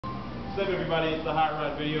What's up, everybody? It's the Hot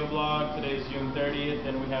Rod video vlog. Today is June 30th,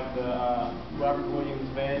 and we have the Robert Williams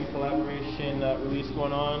van collaboration release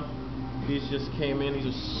going on. These just came in.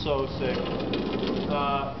 These are so sick. We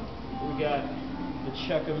got the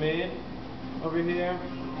CHUKKA mid over here,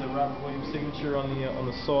 the Robert Williams signature on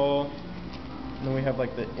the sole, and then we have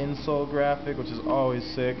like the insole graphic, which is always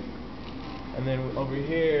sick. And then over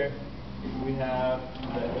here we have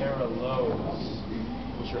the era lows,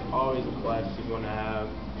 which are always a classic you want to have.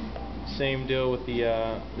 Same deal with the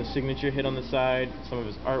signature hit on the side, some of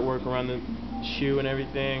his artwork around the shoe and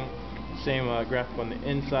everything. Same graphic on the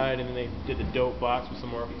inside, and then they did the dope box with some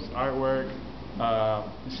more of his artwork.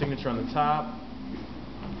 The signature on the top,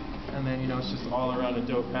 and then it's just all around a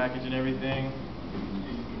dope package and everything.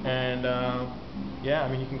 And yeah,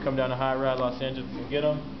 I mean, you can come down to Hot Rod Los Angeles and get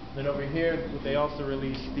them. Then over here, they also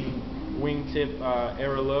released the wingtip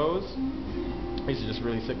era lows. These are just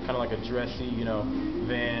really sick, kind of like a dressy,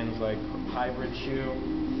 Vans, like hybrid shoe.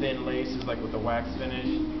 Thin laces, like with a wax finish.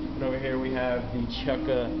 And over here we have the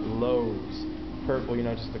CHUKKA lows. Purple,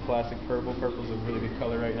 just the classic purple. Purple's a really good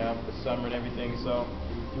color right now for the summer and everything. So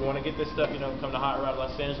if you want to get this stuff, come to Hot Rod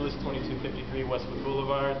Los Angeles, 2253 Westwood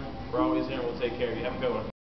Boulevard. We're always here and we'll take care of you. Have a good one.